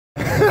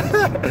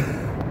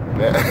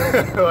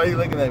Why are you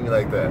looking at me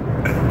like that?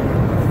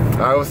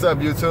 Alright, what's up,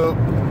 YouTube?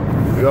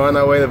 We're on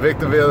our way to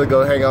Victorville to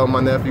go hang out with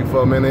my nephew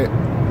for a minute.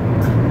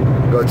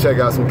 Go check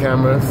out some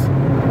cameras.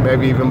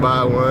 Maybe even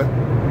buy one.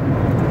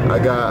 I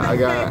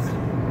got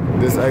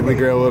this ugly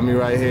girl with me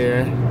right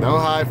here.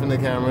 Don't hide from the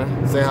camera.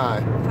 Say hi.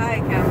 Hi,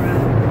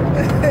 camera.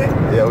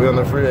 Yeah, we're on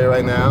the freeway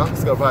right now.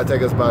 It's gonna probably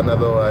take us about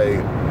another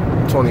like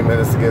 20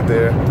 minutes to get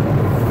there.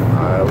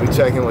 Alright, we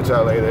check in with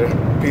y'all later.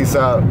 Peace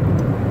out.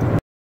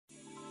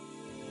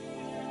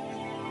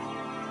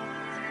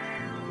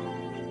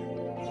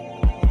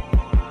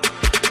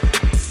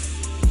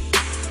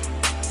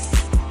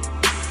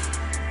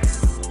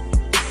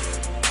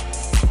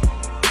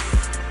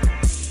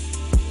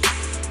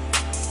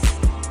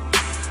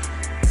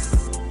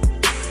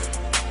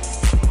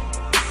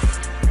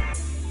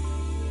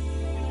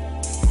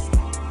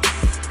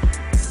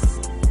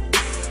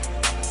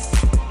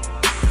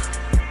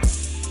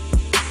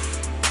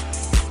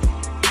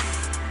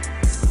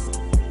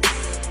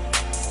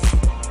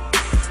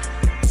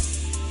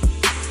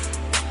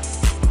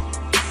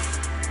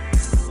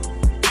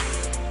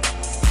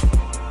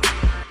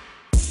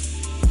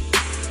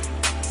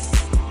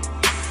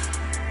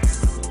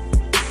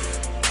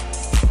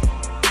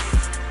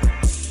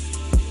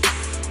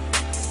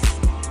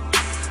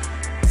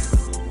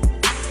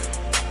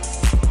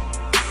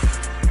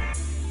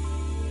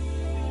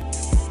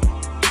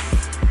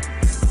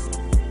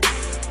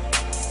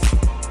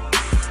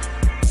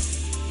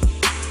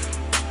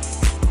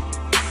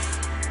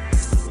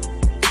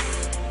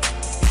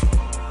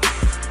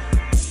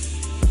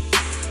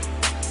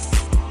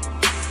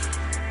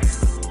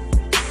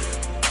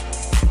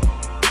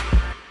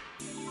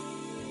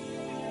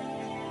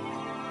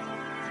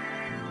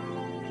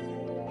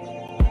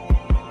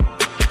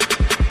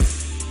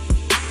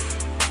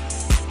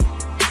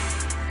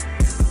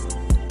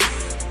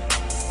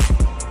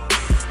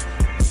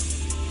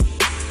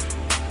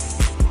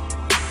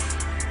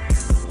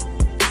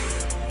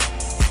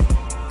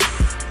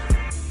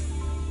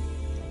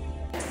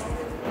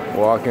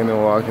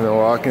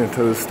 Walking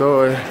to the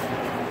store.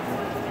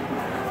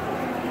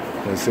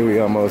 Let's see, we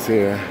almost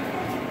here.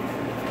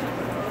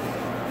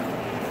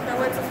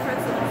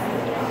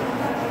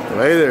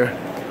 Later.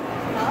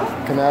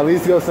 Huh? Can I at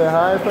least go say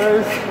hi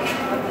first?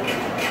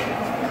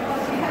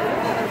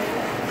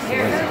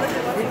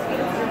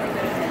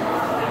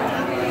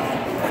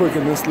 Quick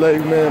in this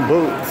leg man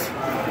boots.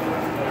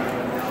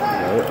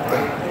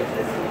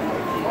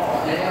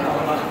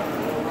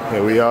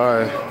 Here we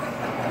are.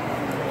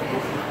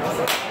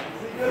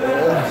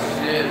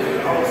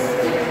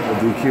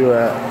 DQ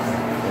at.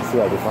 Let's see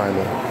if I can find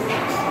her.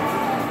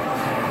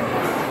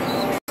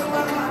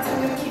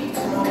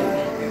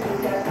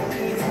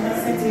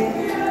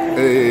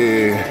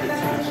 Hey.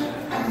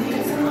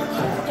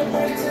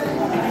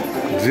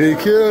 GQ.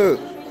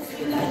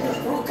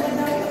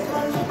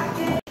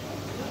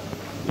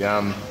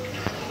 Yum.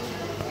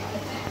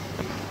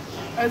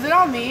 Is it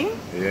on me?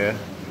 Yeah.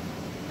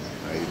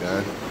 How you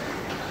done?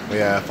 We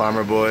got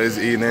farmer boys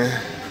eating.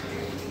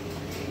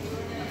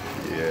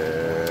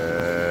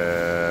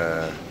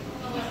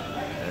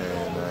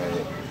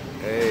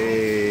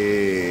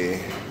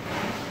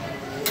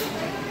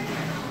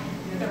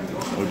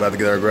 About to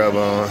get our grub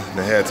on and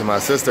head to my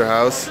sister's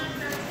house.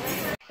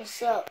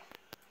 What's up?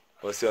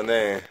 What's your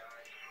name?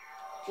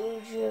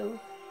 Juju.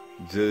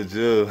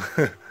 Juju.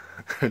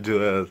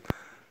 Juju.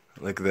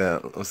 Look at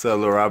that. What's up,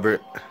 little Robert?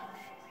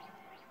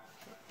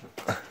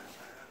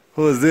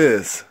 Who is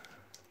this?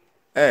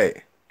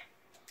 Hey,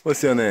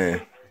 what's your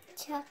name?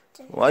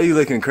 Chapter. Why are you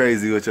looking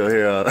crazy with your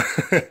hair out?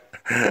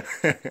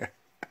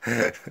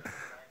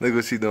 Look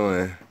what she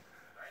doing.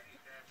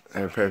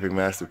 Her perfect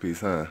masterpiece,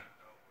 huh?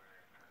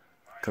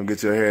 Come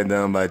get your hair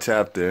done by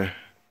Chapter.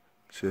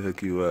 She'll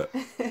hook you up.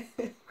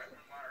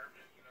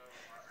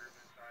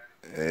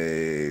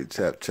 Hey,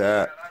 Chap.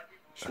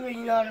 Sure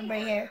you know how to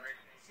bring hair.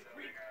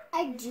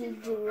 I do,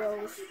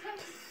 Rose.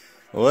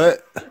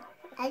 What?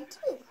 I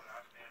do.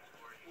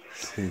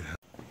 See.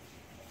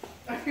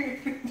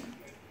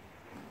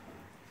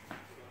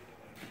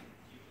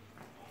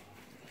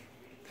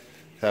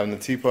 Having a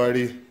tea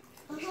party?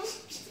 A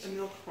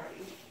milk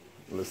party.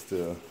 Let's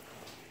do.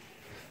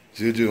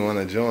 Juju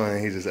wanna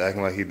join, he just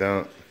acting like he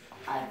don't.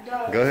 I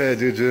don't. Go ahead,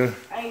 Juju.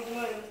 I ain't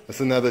doing it.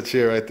 That's another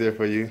chair right there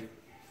for you.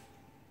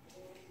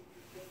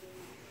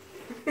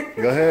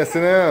 Go ahead, sit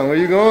down. Where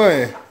you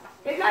going?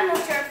 There's not no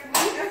chair for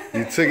me.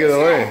 You took it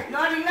away.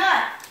 No, you're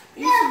not.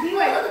 You used to be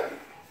right there.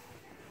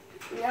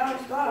 Now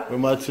it's gone. Where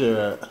my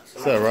chair at?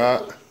 What's that,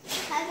 Rock?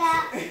 I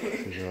got.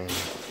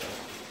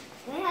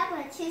 We have a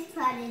cheese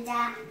party,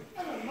 Dad.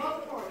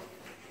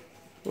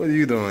 What are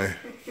you doing?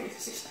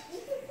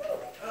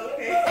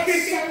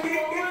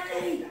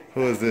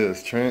 Who is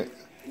this, Trent?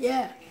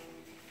 Yeah.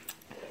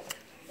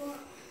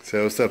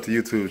 Say what's up to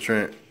YouTube,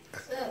 Trent.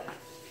 What's up?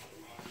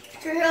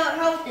 Trent,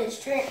 hold this,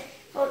 Trent.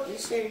 Hold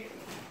this, sir.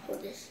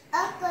 Hold this.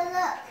 Up,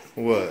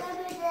 look. What?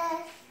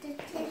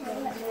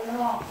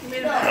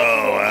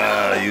 Oh,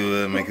 wow,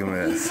 you make a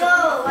mess.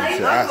 No,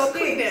 I go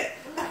clean it.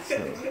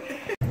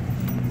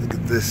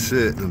 this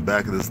shit in the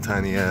back of this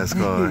tiny ass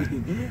car.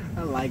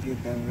 I like it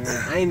though, man.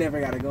 I ain't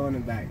never gotta go in the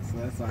back, so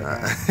that's why I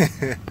got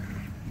it.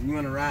 You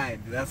wanna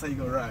ride? That's how you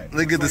go ride.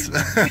 Look at this.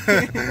 Like,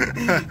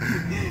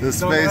 the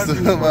space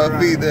of my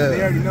feet there.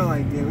 They already know,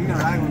 like, yeah, we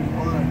not riding on the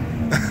farm.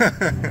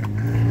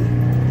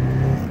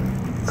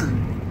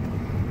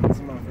 That's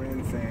what my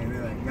friends saying.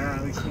 They're like,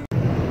 nah, we can't.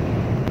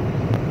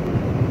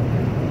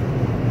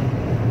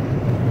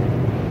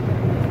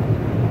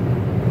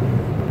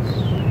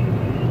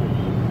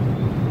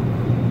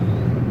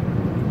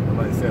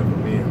 Nobody said for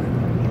me.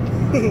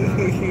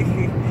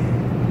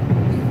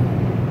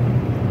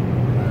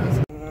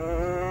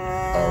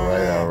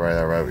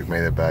 Alright, we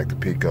made it back to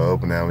Pico,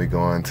 but now we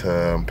going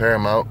to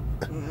Paramount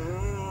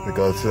to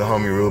go to the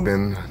homie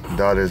Ruben's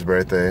daughter's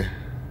birthday.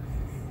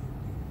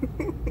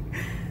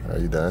 Are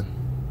you done?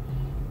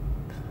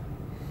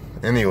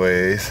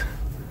 Anyways,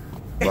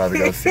 about to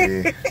go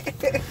see the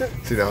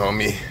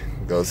homie,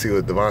 go see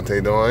what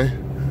Devontae doing,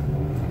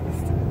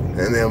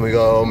 and then we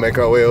go make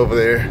our way over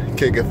there,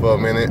 kick it for a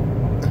minute.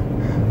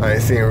 I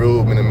ain't seen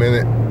Rube in a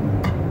minute.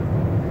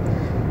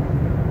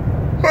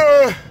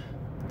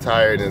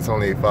 Tired and it's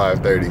only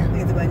 5:30. Look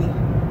at the bunny.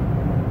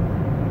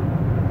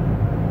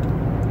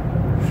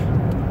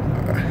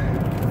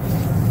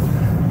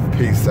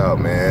 Peace out,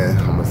 man.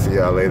 I'm gonna see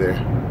y'all later.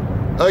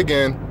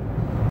 Again.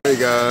 Hey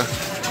guys.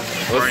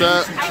 What's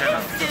up? You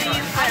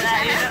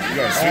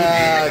gotta sue me.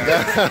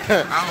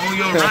 I own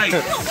your right. You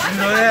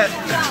know that?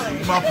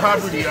 My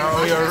property, I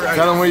own your right.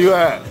 Tell them where you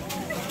at.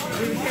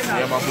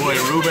 Yeah, my boy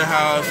Ruben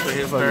house for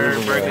his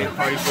third birthday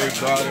party for his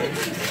daughter.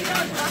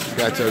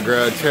 Got your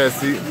girl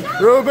Chessie.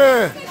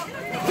 Ruben!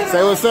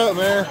 Say what's up,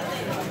 man.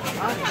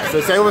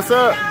 So say what's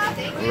up.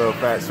 A little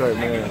fat short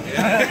man.